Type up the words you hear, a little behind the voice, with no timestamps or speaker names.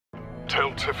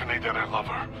Tell Tiffany that I love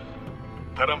her.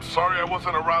 That I'm sorry I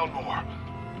wasn't around more.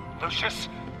 Lucius,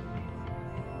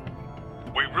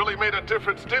 we really made a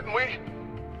difference, didn't we?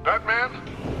 Batman?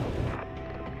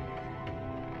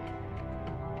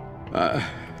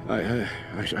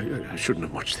 I shouldn't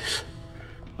have watched this.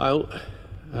 I'll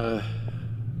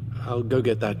go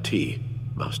get that tea,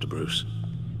 Master Bruce.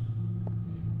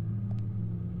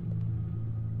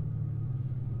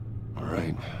 All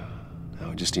right. Now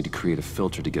I just need to create a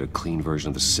filter to get a clean version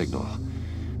of the signal,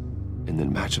 and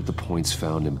then match up the points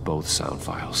found in both sound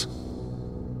files.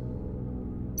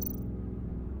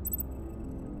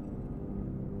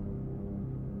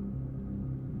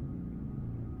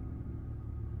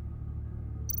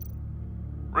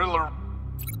 Riddler.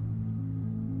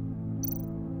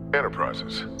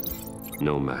 Enterprises.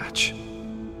 No match.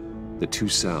 The two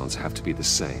sounds have to be the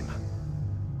same.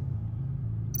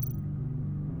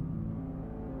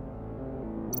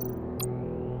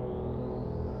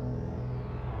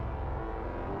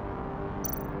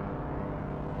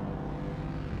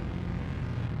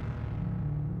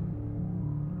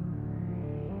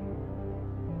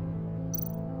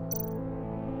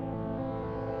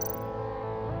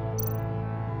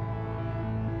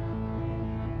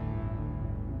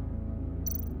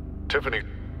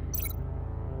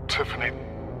 Tiffany.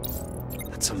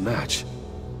 That's a match.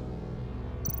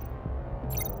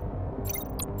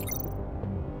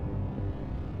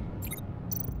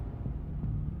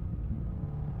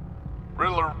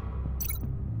 Riddler.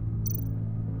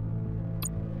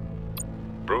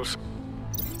 Bruce.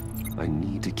 I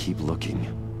need to keep looking.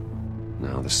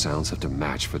 Now the sounds have to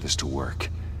match for this to work.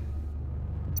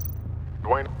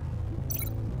 Dwayne.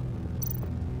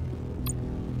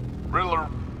 Riddler.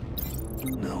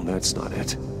 No, that's not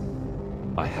it.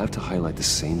 I have to highlight the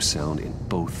same sound in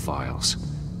both files.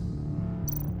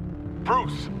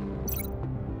 Bruce.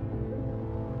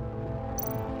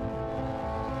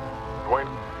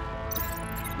 Dwayne.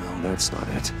 No, that's not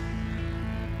it.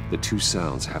 The two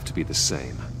sounds have to be the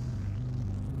same.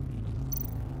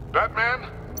 Batman.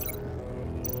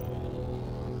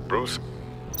 Bruce.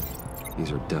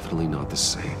 These are definitely not the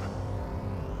same.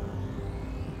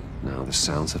 Now the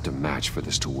sounds have to match for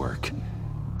this to work.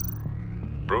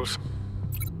 Bruce.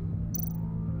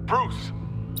 Bruce!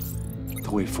 The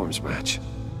waveforms match.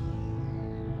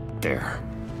 There.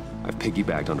 I've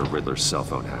piggybacked onto Riddler's cell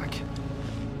phone hack.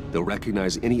 They'll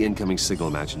recognize any incoming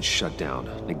signal match and shut down,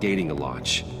 negating a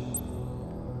launch.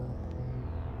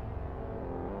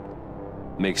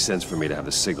 Makes sense for me to have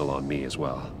the signal on me as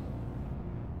well.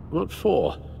 What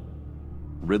for?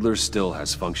 Riddler still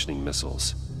has functioning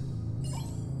missiles.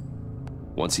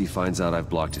 Once he finds out I've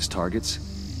blocked his targets,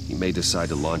 he may decide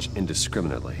to launch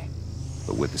indiscriminately.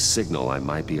 But with the signal, I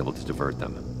might be able to divert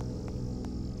them.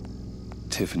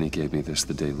 Tiffany gave me this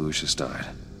the day Lucius died.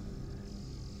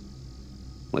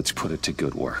 Let's put it to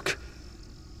good work.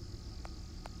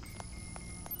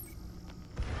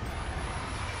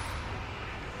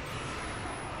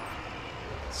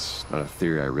 It's not a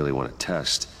theory I really want to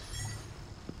test.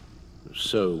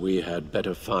 So we had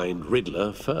better find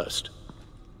Riddler first.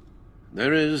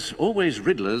 There is always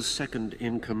Riddler's second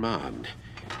in command.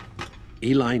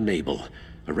 Eli Nabel,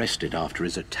 arrested after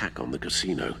his attack on the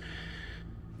casino.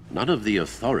 None of the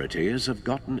authorities have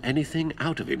gotten anything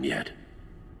out of him yet.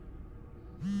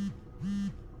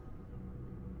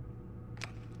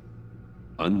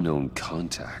 Unknown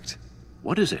contact.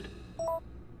 What is it?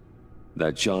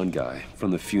 That John guy from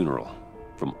the funeral,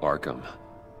 from Arkham.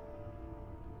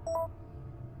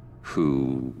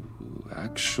 Who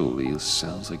actually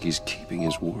sounds like he's keeping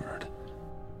his word.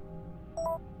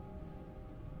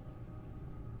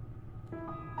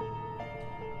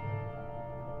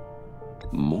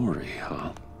 Mori,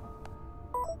 huh?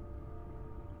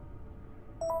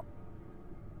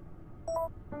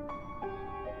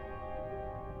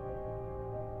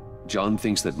 John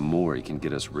thinks that Mori can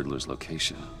get us Riddler's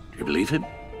location. Do you believe him?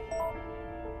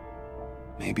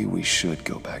 Maybe we should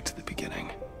go back to the beginning.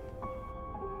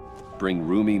 Bring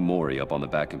Rumi Mori up on the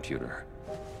back computer.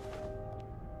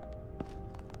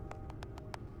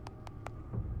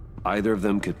 Either of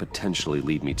them could potentially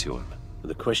lead me to him.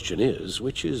 The question is,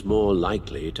 which is more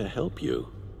likely to help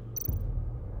you?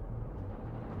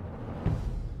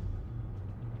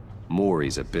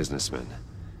 Mori's a businessman.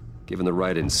 Given the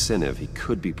right incentive, he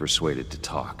could be persuaded to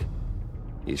talk.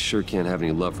 He sure can't have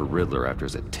any love for Riddler after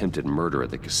his attempted murder at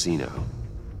the casino.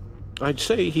 I'd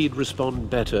say he'd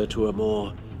respond better to a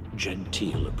more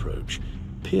genteel approach,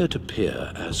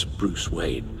 peer-to-peer as Bruce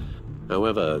Wayne.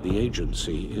 However, the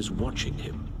agency is watching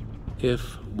him.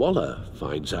 If Waller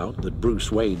finds out that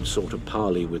Bruce Wayne sought a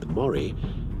parley with Mori,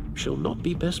 she'll not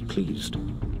be best pleased.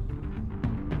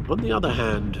 On the other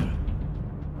hand,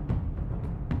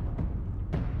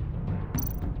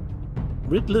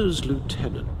 Riddler's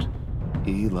lieutenant,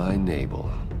 Eli Nabel.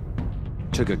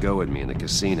 Took a go at me in the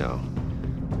casino.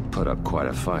 Put up quite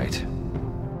a fight.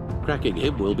 cracking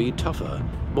him will be tougher,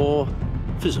 more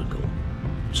physical.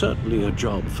 Certainly a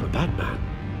job for Batman.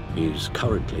 He's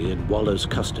currently in Waller's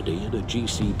custody in a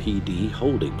GCPD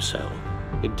holding cell.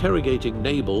 Interrogating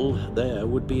Nabel there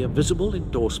would be a visible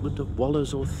endorsement of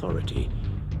Waller's authority.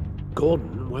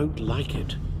 Gordon won't like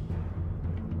it.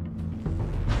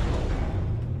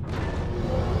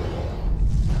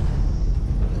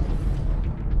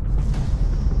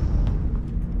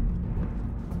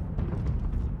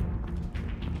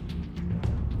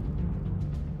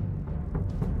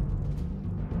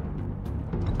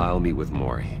 I'll meet with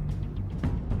Maury.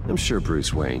 I'm sure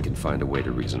Bruce Wayne can find a way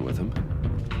to reason with him.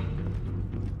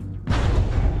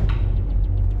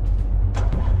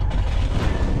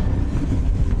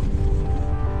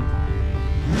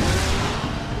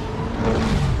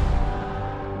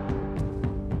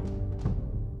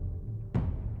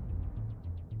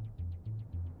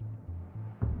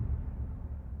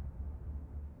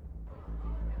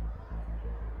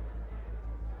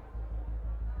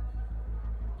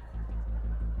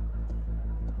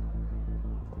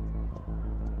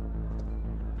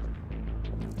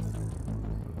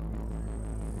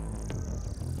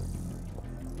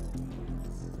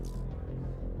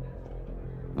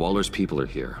 Waller's people are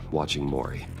here, watching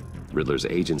Maury. Riddler's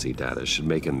agency data should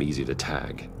make him easy to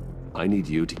tag. I need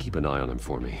you to keep an eye on him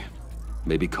for me.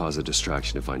 Maybe cause a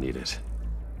distraction if I need it.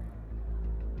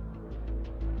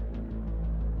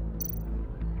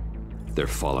 They're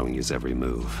following his every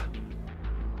move.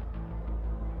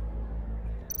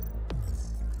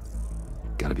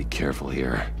 Gotta be careful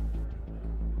here.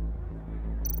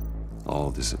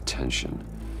 All this attention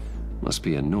must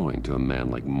be annoying to a man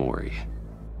like Maury.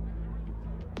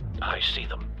 I see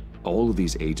them. All of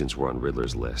these agents were on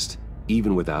Riddler's list.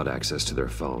 Even without access to their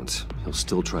phones, he'll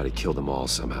still try to kill them all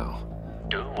somehow.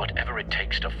 Do whatever it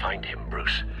takes to find him,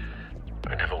 Bruce.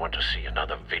 I never want to see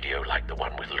another video like the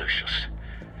one with Lucius.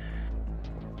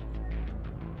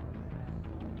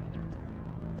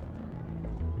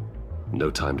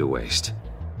 No time to waste.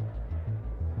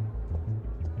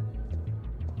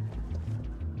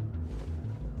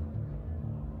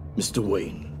 Mr.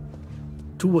 Wayne,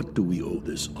 to what do we owe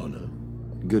this honor?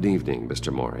 Good evening,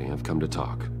 Mr. Maury. I've come to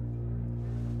talk.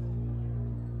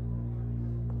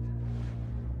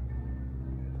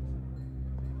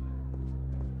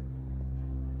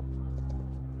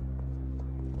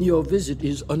 Your visit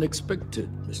is unexpected,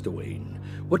 Mr. Wayne.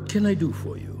 What can I do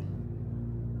for you?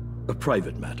 A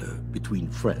private matter between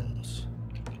friends.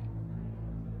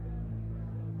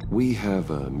 We have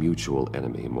a mutual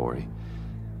enemy, Maury.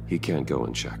 He can't go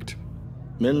unchecked.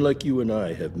 Men like you and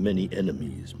I have many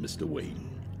enemies, Mr. Wayne.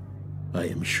 I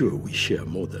am sure we share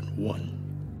more than one.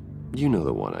 You know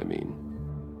the one I mean.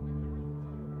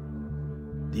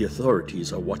 The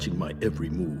authorities are watching my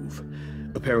every move.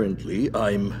 Apparently,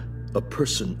 I'm a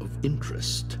person of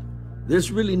interest.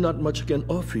 There's really not much I can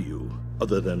offer you,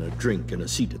 other than a drink and a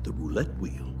seat at the roulette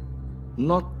wheel.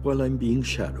 Not while I'm being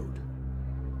shadowed.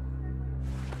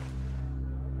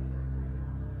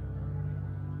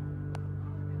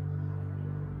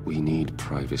 We need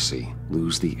privacy.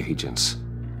 Lose the agents.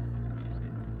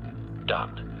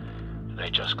 Done. They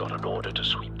just got an order to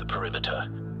sweep the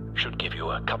perimeter. Should give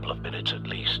you a couple of minutes at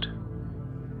least.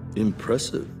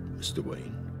 Impressive, Mr.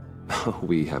 Wayne.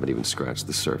 We haven't even scratched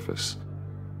the surface.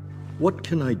 What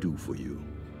can I do for you?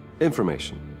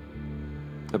 Information.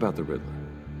 About the Riddler.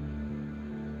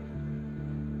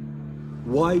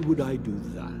 Why would I do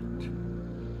that?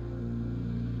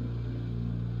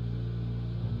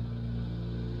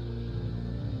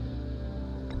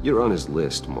 You're on his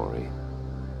list, Maury.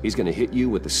 He's gonna hit you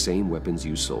with the same weapons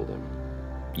you sold him.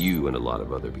 You and a lot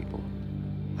of other people.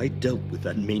 I dealt with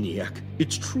that maniac,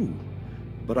 it's true.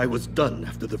 But I was done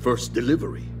after the first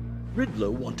delivery.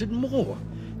 Riddler wanted more.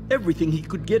 Everything he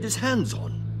could get his hands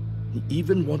on. He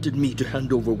even wanted me to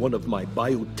hand over one of my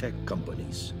biotech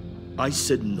companies. I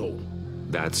said no.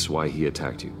 That's why he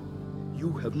attacked you.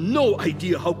 You have no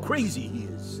idea how crazy he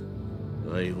is.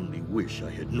 I only wish I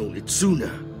had known it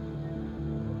sooner.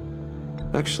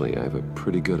 Actually, I have a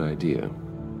pretty good idea.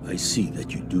 I see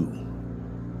that you do.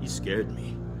 He scared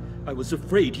me. I was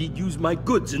afraid he'd use my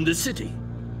goods in the city.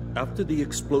 After the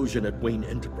explosion at Wayne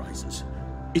Enterprises,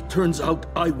 it turns out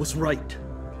I was right.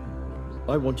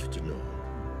 I want you to know,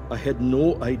 I had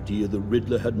no idea the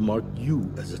Riddler had marked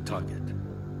you as a target.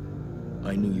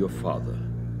 I knew your father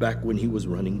back when he was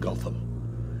running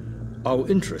Gotham. Our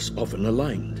interests often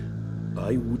aligned.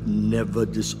 I would never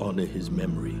dishonor his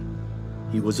memory.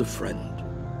 He was a friend,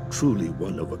 truly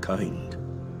one of a kind.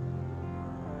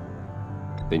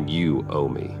 Then you owe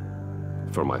me,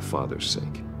 for my father's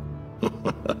sake.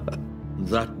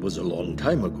 That was a long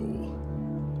time ago,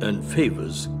 and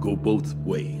favors go both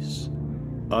ways.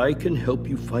 I can help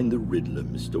you find the Riddler,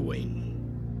 Mr.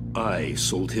 Wayne. I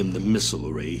sold him the missile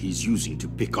array he's using to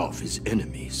pick off his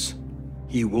enemies.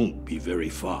 He won't be very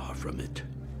far from it.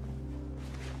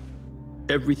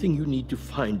 Everything you need to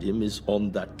find him is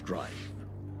on that drive.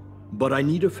 But I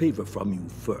need a favor from you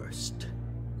first.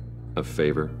 A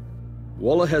favor?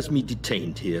 Waller has me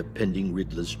detained here pending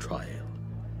Riddler's trial.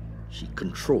 She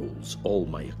controls all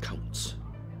my accounts.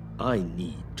 I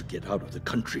need to get out of the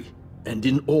country, and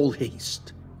in all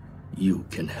haste. You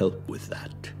can help with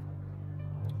that.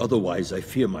 Otherwise, I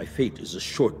fear my fate is a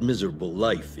short, miserable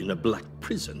life in a black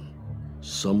prison.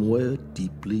 Somewhere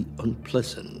deeply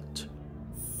unpleasant.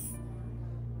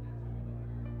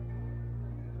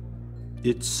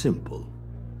 It's simple.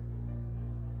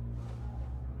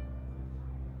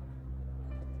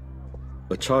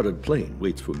 A chartered plane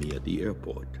waits for me at the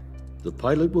airport. The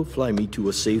pilot will fly me to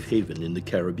a safe haven in the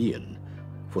Caribbean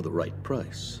for the right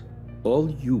price. All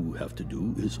you have to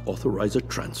do is authorize a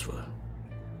transfer.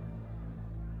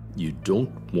 You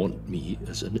don't want me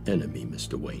as an enemy,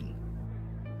 Mr. Wayne.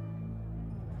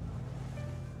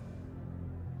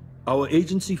 Our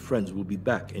agency friends will be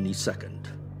back any second.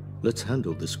 Let's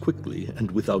handle this quickly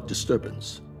and without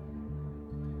disturbance.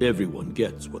 Everyone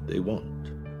gets what they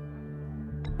want.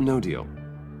 No deal.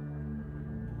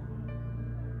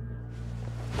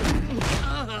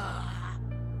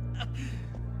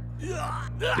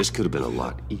 This could have been a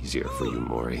lot easier for you,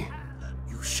 Maury.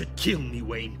 You should kill me,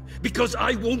 Wayne, because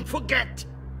I won't forget!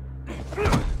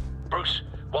 Bruce,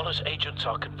 Waller's agents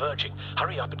are converging.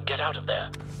 Hurry up and get out of there.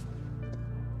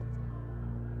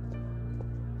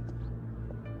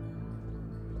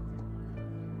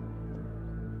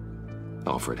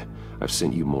 Alfred, I've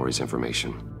sent you Maury's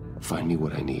information. Find me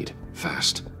what I need,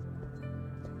 fast.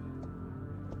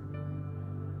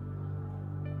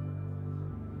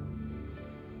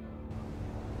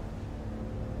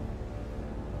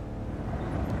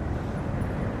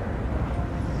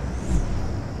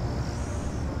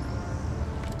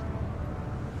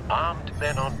 Armed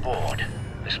men on board.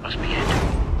 This must be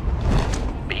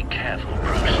it. Be careful,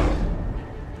 Bruce.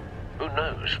 Who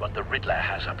knows what the Riddler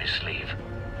has up his sleeve?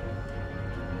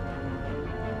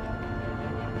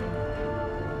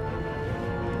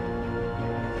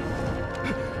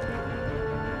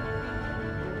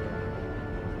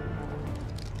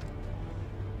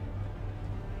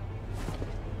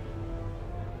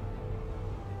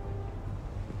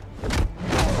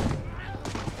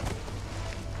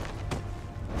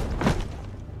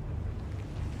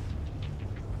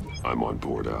 I'm on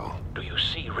board, Al. Do you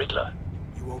see Riddler?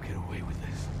 You won't get away with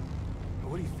this.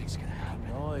 What do you think's gonna happen?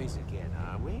 Noise again,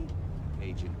 are we?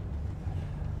 Agent.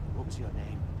 What was your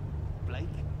name? Blake?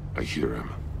 I hear him.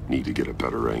 Need to get a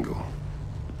better angle.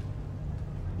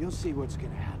 You'll see what's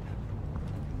gonna happen.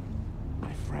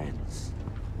 My friends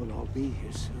will all be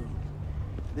here soon.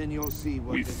 Then you'll see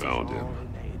what We this is found all him.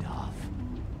 made of.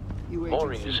 You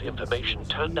Maury's agency information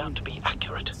turned out to be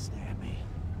accurate. Snare me.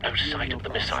 No sight of the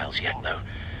missiles yet, though.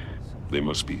 They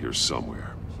must be here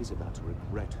somewhere. She's about to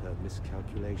regret her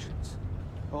miscalculations.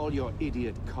 All your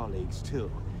idiot colleagues, too.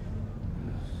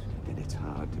 Then it's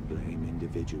hard to blame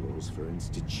individuals for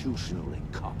institutional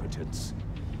incompetence.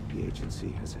 The agency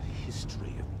has a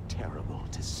history of terrible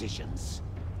decisions.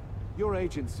 Your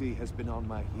agency has been on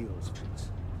my heels, Prince.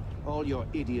 All your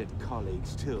idiot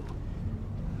colleagues, too.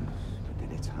 But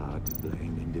then it's hard to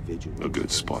blame individuals A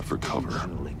good spot for cover.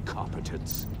 institutional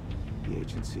incompetence. The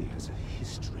agency has a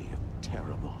history of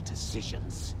terrible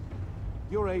decisions.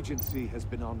 Your agency has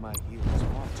been on my heels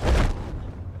far too long.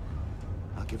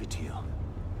 I'll give it to you.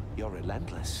 You're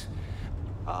relentless.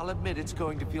 I'll admit it's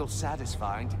going to feel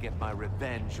satisfying to get my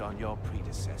revenge on your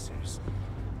predecessors.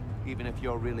 Even if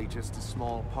you're really just a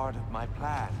small part of my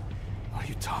plan. What are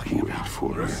you talking Wait about?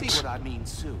 for You'll see it. what I mean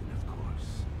soon, of course.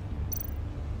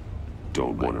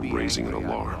 Don't want Might him be raising an angry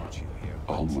I alarm. brought you here,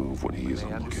 I'll but move when he when isn't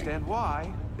they looking. understand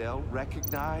why, they'll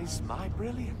recognize my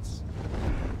brilliance.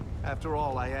 After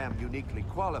all, I am uniquely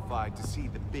qualified to see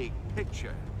the big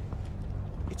picture.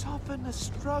 It's often a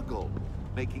struggle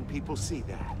making people see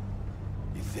that.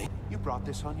 You think? You brought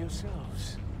this on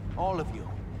yourselves. All of you.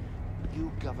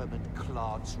 You government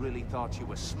clods really thought you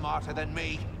were smarter than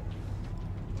me?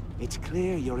 It's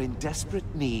clear you're in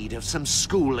desperate need of some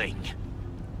schooling.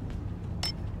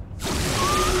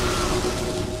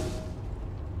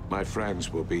 My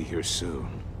friends will be here soon.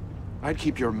 I'd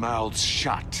keep your mouths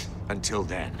shut until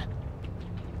then.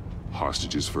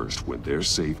 Hostages first. When they're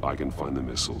safe, I can find the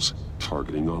missiles.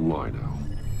 Targeting online now.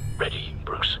 Ready,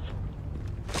 Bruce.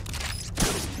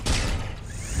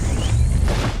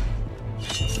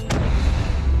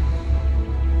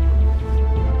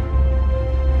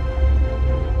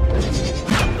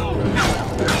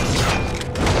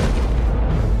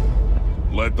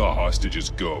 Let the hostages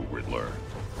go, Riddler.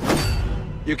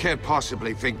 You can't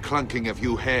possibly think clunking a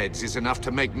few heads is enough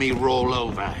to make me roll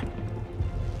over.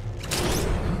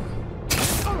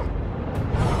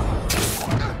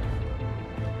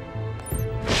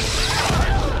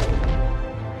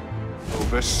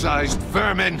 Oversized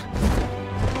vermin!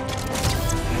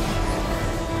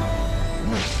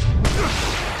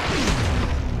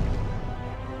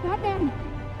 Batman!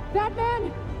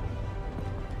 Batman!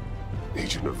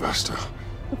 Agent Avesta.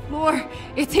 The floor,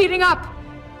 it's heating up!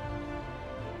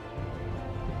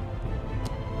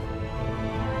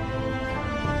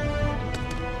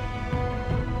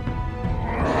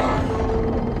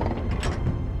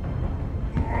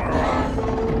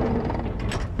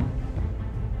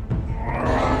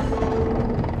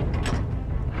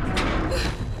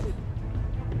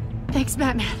 Thanks,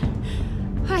 Batman.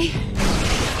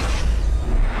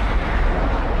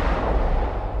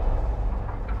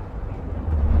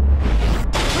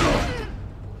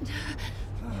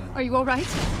 Are you all right?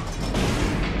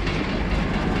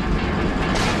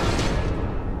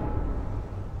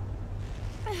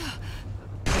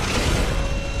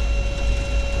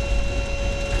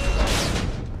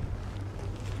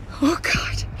 Oh,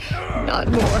 God. Not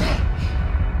more.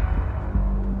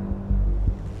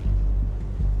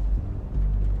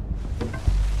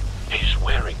 He's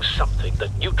wearing something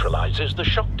that neutralizes the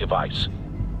shock device.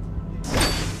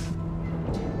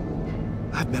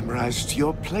 I've memorized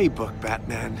your playbook,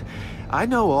 Batman. I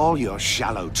know all your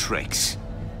shallow tricks.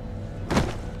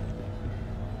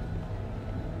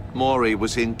 Mori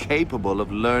was incapable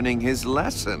of learning his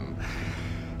lesson.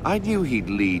 I knew he'd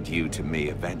lead you to me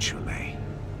eventually.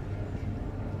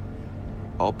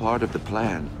 All part of the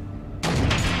plan.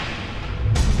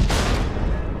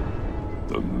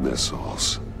 The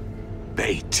missiles.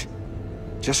 Bait.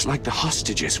 Just like the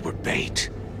hostages were bait.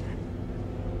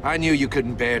 I knew you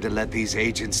couldn't bear to let these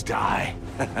agents die.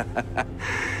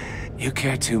 You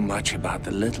care too much about the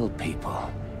little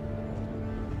people.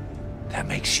 That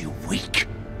makes you weak.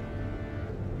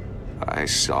 I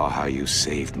saw how you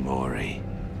saved Mori.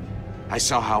 I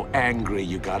saw how angry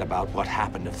you got about what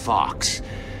happened to Fox.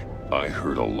 I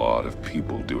heard a lot of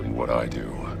people doing what I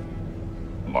do.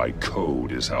 My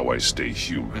code is how I stay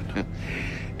human.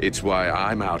 It's why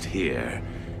I'm out here,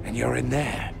 and you're in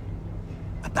there.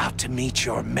 About to meet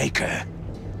your maker.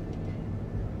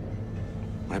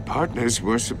 My partners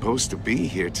were supposed to be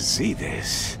here to see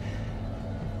this.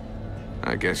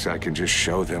 I guess I can just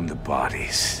show them the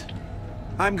bodies.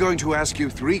 I'm going to ask you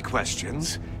 3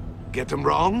 questions. Get them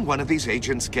wrong, one of these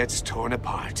agents gets torn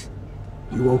apart.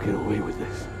 You won't get away with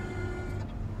this.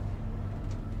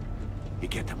 You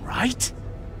get them right,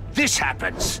 this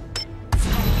happens!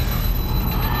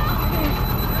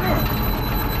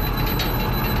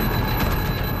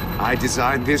 I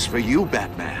designed this for you,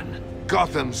 Batman.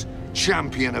 Gotham's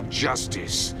champion of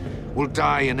justice will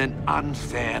die in an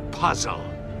unfair puzzle.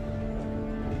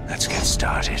 Let's get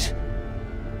started.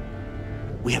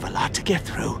 We have a lot to get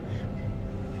through.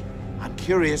 I'm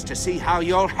curious to see how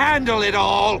you'll handle it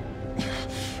all!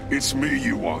 It's me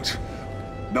you want,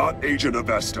 not Agent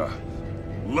Avesta.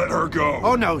 Let her go!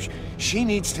 Oh no, she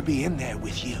needs to be in there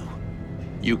with you.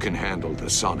 You can handle the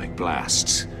sonic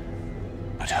blasts.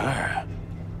 But her...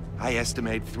 I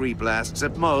estimate 3 blasts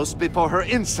at most before her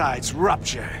insides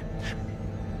rupture.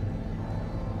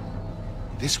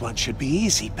 This one should be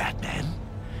easy, Batman.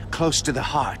 Close to the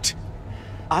heart.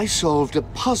 I solved a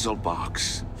puzzle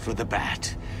box for the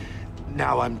Bat.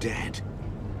 Now I'm dead.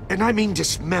 And I mean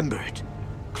dismembered.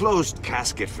 Closed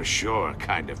casket for sure,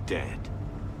 kind of dead.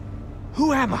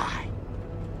 Who am I?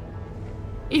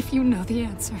 If you know the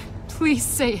answer, please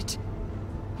say it.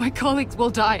 My colleagues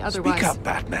will die otherwise. Speak up,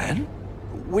 Batman.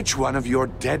 Which one of your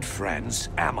dead friends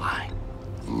am I?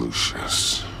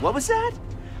 Lucius. What was that?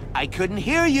 I couldn't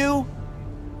hear you.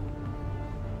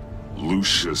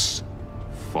 Lucius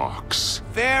Fox.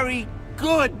 Very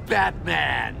good,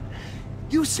 Batman.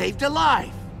 You saved a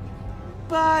life.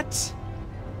 But...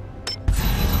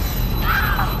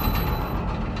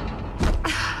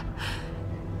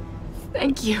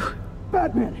 Thank you.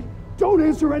 Batman, don't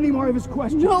answer any more of his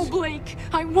questions. No, Blake.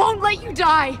 I won't let you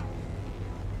die.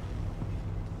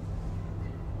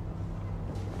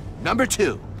 Number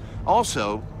 2,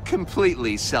 also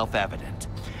completely self-evident.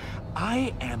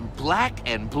 I am black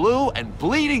and blue and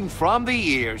bleeding from the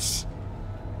ears.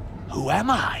 Who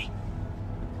am I?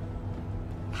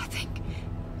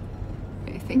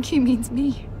 think he means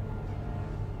me.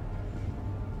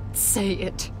 Say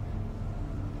it.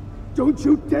 Don't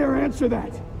you dare answer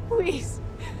that! Please,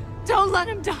 don't let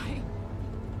him die.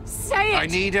 Say it! I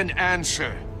need an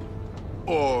answer.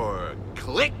 Or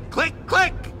click, click,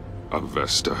 click!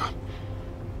 Avesta.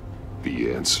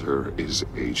 The answer is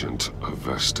Agent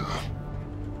Avesta.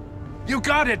 You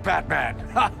got it, Batman!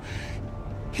 Ha!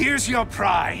 Here's your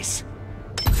prize.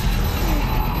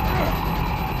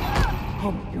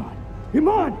 Oh my god.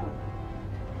 Iman!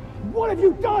 What have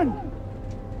you done?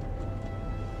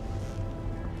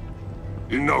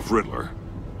 Enough, Riddler.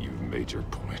 You've made your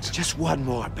point. Just one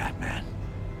more, Batman.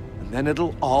 And then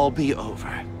it'll all be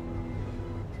over.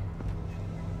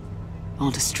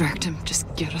 I'll distract him. Just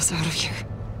get us out of here.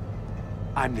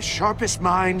 I'm the sharpest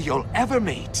mind you'll ever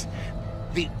meet.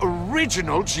 The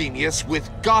original genius with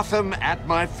Gotham at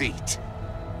my feet.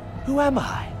 Who am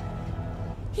I?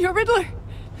 You're Riddler.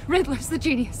 Riddler's the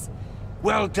genius.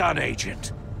 Well done,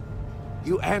 Agent.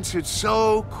 You answered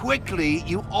so quickly,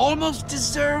 you almost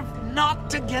deserve not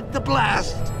to get the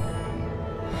blast.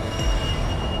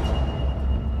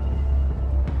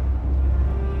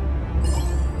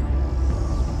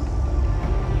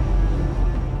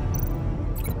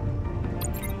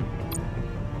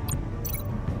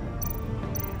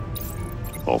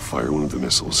 I'll fire one of the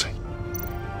missiles.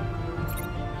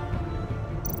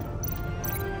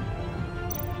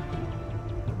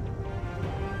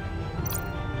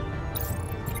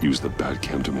 Use the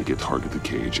Batcam to make it target the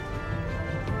cage.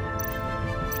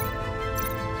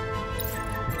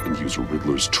 And use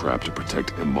Riddler's trap to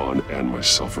protect Iman and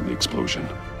myself from the explosion.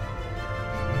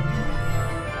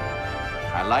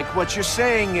 I like what you're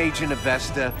saying, Agent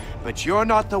Avesta, but you're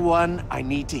not the one I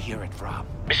need to hear it from.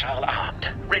 Missile armed,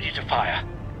 ready to fire.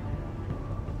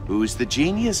 Who's the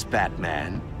genius,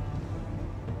 Batman?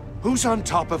 Who's on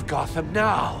top of Gotham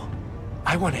now?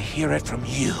 I want to hear it from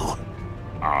you.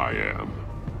 I am.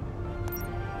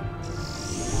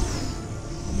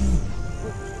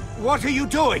 What are you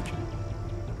doing?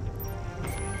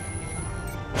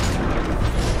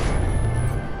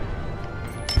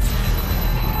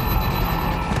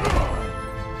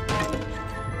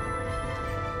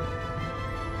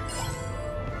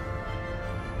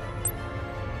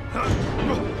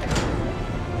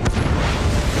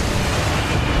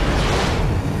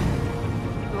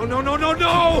 No, no, no, no,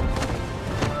 no!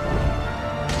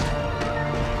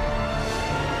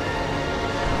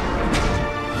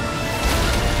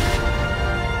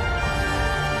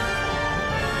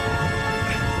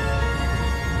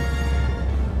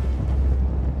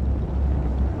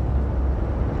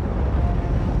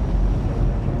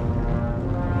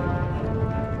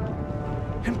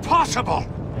 Impossible!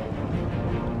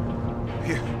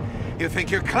 You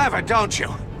think you're clever, don't you?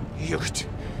 You...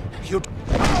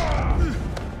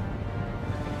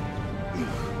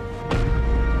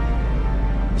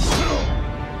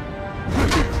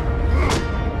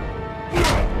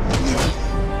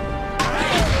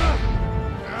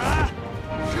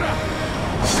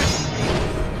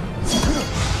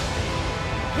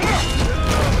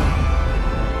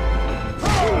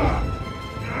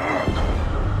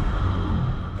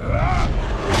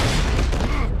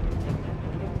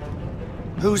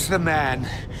 Who's the man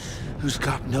who's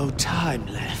got no time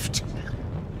left?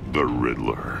 The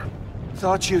Riddler.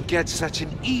 Thought you'd get such an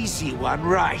easy one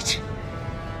right.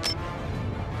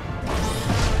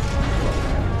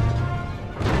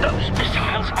 Those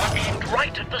missiles are aimed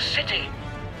right at the city.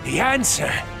 The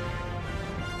answer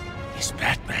is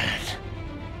Batman.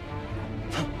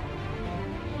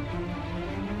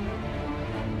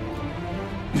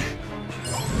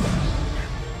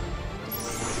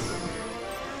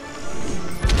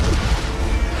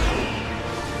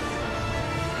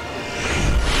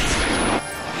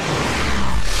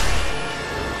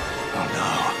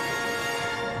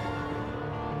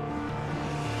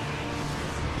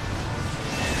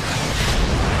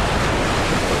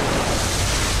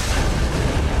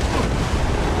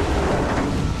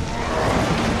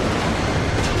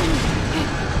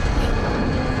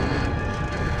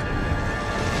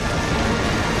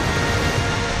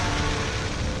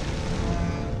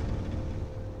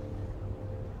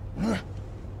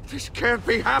 This can't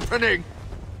be happening!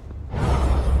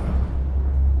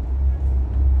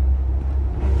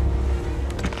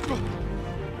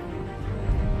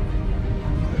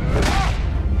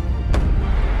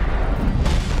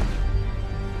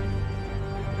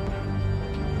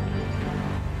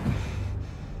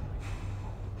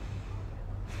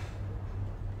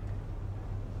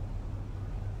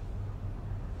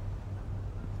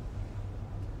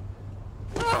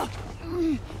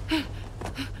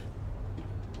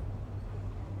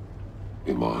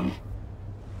 Iman.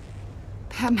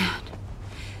 Batman.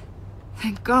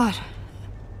 Thank God.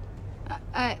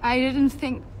 I didn't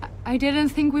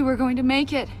think we were going to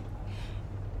make it.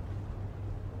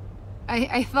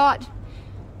 I thought...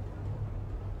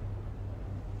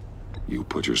 You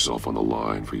put yourself on the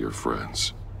line for your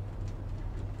friends.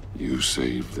 You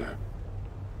saved them.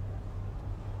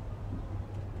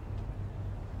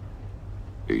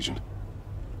 Agent,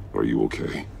 are you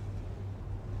okay?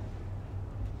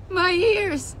 My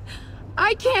ears!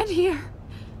 I can't hear!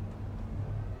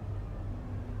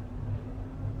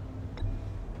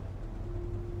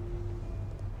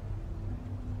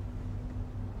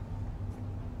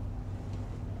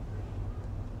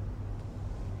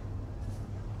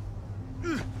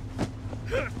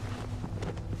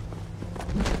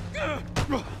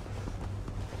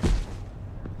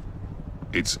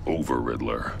 It's over,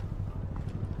 Riddler.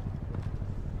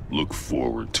 Look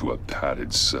forward to a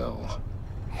padded cell.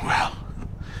 Well,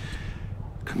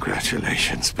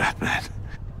 congratulations, Batman.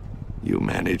 You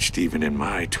managed, even in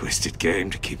my twisted game,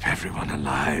 to keep everyone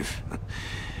alive.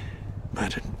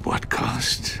 But at what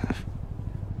cost?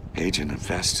 Agent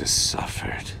Avestus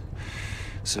suffered,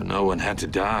 so no one had to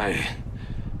die.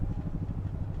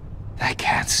 That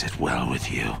can't sit well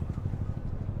with you.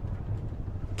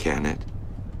 Can it?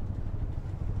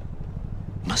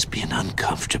 Must be an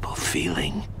uncomfortable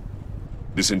feeling.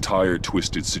 This entire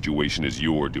twisted situation is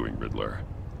your doing, Riddler.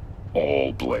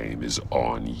 All blame is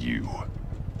on you.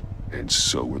 And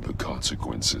so are the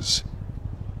consequences.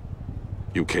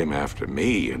 You came after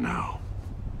me, you know.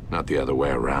 Not the other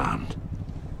way around.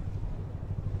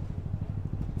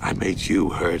 I made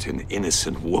you hurt an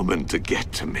innocent woman to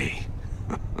get to me.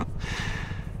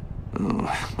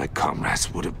 Oh, my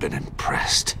comrades would have been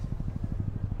impressed.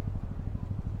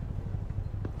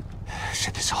 I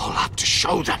set this all up to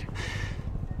show them.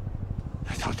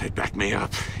 I thought they'd back me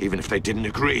up, even if they didn't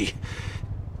agree.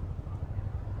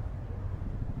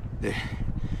 They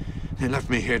left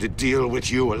me here to deal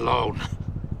with you alone.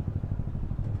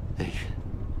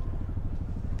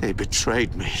 They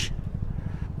betrayed me.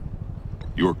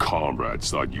 Your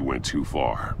comrades thought you went too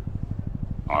far.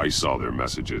 I saw their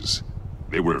messages.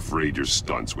 They were afraid your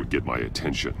stunts would get my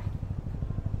attention.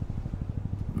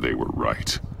 They were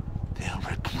right. They'll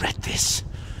regret this.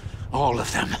 All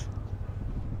of them.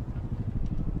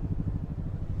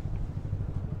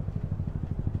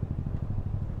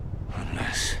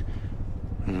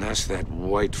 Unless that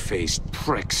white-faced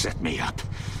prick set me up.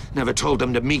 Never told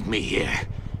them to meet me here.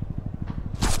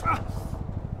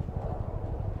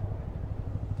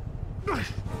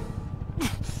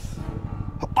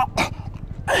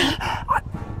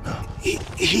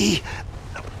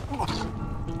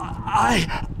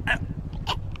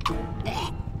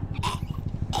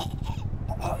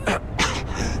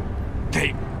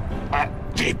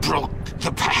 They broke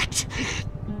the pact.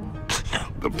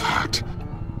 The pact?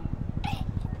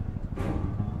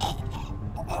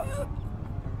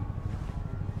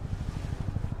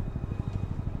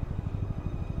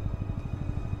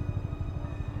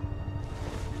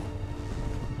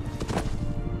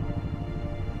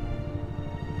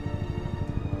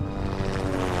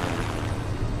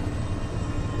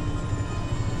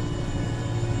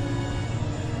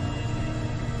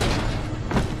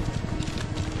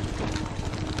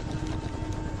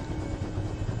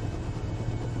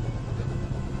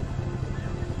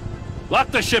 Lock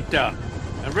the ship down,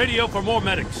 and radio for more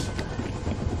medics.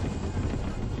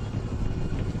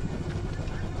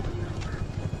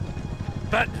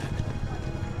 But...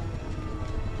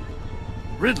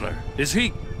 Riddler, is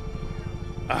he...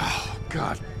 Oh,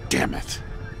 God damn it.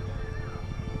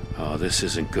 Oh, this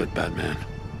isn't good, Batman.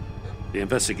 The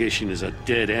investigation is a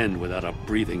dead end without a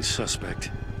breathing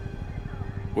suspect.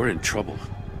 We're in trouble.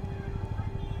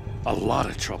 A lot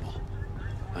of trouble.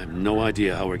 I have no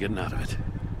idea how we're getting out of it.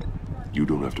 You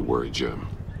don't have to worry, Jim.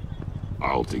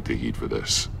 I'll take the heat for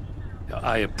this.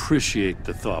 I appreciate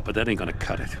the thought, but that ain't gonna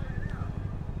cut it.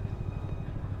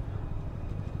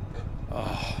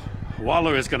 Oh,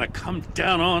 Waller is gonna come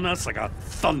down on us like a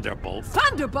thunderbolt.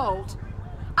 Thunderbolt?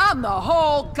 I'm the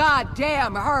whole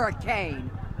goddamn hurricane.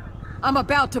 I'm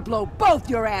about to blow both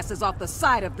your asses off the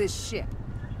side of this ship.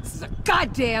 This is a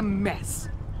goddamn mess.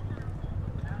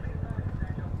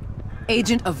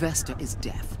 Agent Avesta is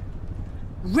deaf.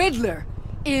 Riddler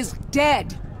is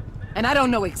dead. And I don't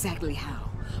know exactly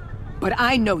how. But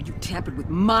I know you tampered with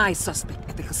my suspect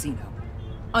at the casino.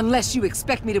 Unless you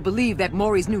expect me to believe that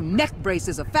Maury's new neck brace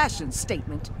is a fashion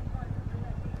statement.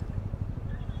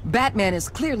 Batman is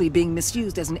clearly being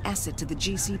misused as an asset to the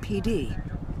GCPD.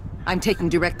 I'm taking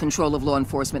direct control of law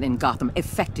enforcement in Gotham,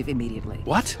 effective immediately.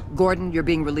 What? Gordon, you're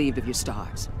being relieved of your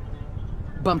stars.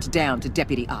 Bumped down to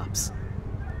Deputy Ops.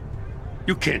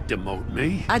 You can't demote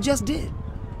me. I just did.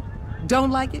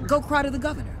 Don't like it? Go cry to the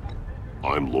governor.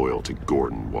 I'm loyal to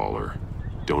Gordon, Waller.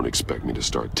 Don't expect me to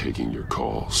start taking your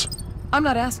calls. I'm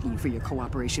not asking you for your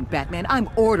cooperation, Batman. I'm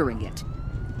ordering it.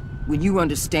 When you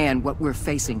understand what we're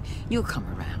facing, you'll come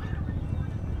around.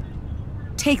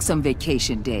 Take some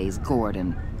vacation days,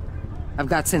 Gordon. I've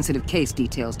got sensitive case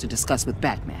details to discuss with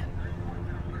Batman.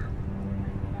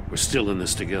 We're still in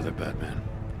this together, Batman.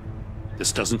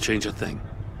 This doesn't change a thing.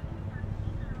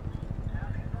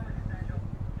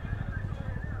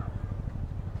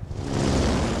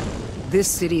 This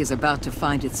city is about to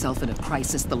find itself in a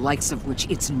crisis the likes of which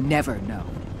it's never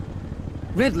known.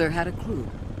 Riddler had a crew.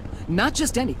 Not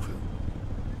just any crew.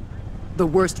 The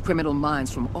worst criminal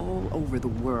minds from all over the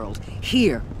world,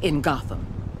 here in Gotham.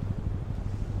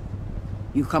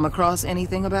 You come across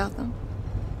anything about them?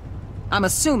 I'm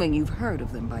assuming you've heard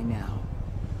of them by now.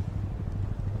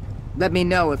 Let me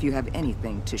know if you have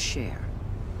anything to share.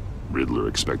 Riddler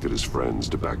expected his friends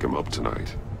to back him up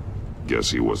tonight.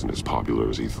 Guess he wasn't as popular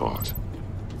as he thought.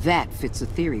 That fits a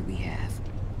theory we have.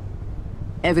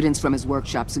 Evidence from his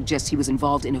workshop suggests he was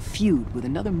involved in a feud with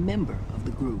another member of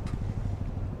the group.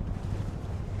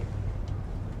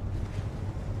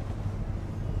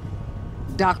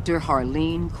 Dr.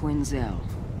 Harleen Quinzel,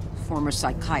 former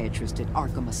psychiatrist at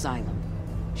Arkham Asylum.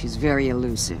 She's very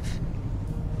elusive.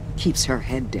 Keeps her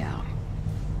head down.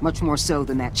 Much more so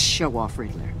than that show-off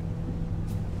Riddler.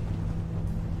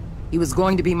 He was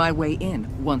going to be my way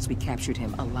in once we captured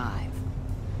him alive.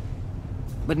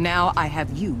 But now I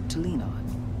have you to lean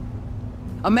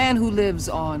on. A man who lives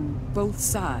on both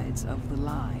sides of the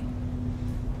line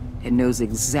and knows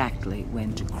exactly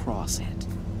when to cross it.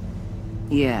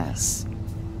 Yes,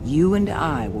 you and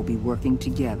I will be working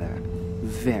together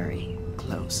very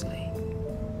closely.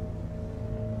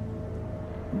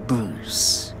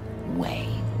 Bruce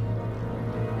Wayne.